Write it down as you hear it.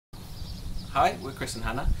Hi, we're Chris and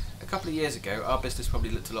Hannah. A couple of years ago, our business probably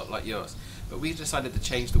looked a lot like yours, but we decided to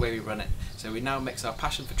change the way we run it, so we now mix our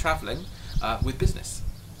passion for travelling with business.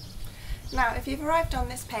 Now, if you've arrived on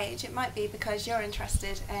this page, it might be because you're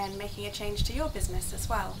interested in making a change to your business as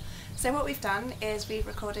well. So what we've done is we've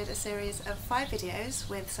recorded a series of 5 videos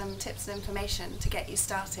with some tips and information to get you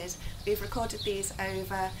started. We've recorded these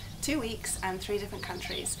over 2 weeks and 3 different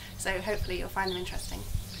countries, so hopefully you'll find them interesting.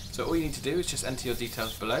 So all you need to do is just enter your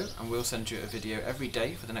details below and we'll send you a video every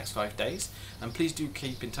day for the next 5 days. And please do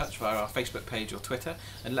keep in touch via our Facebook page or Twitter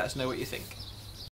and let us know what you think.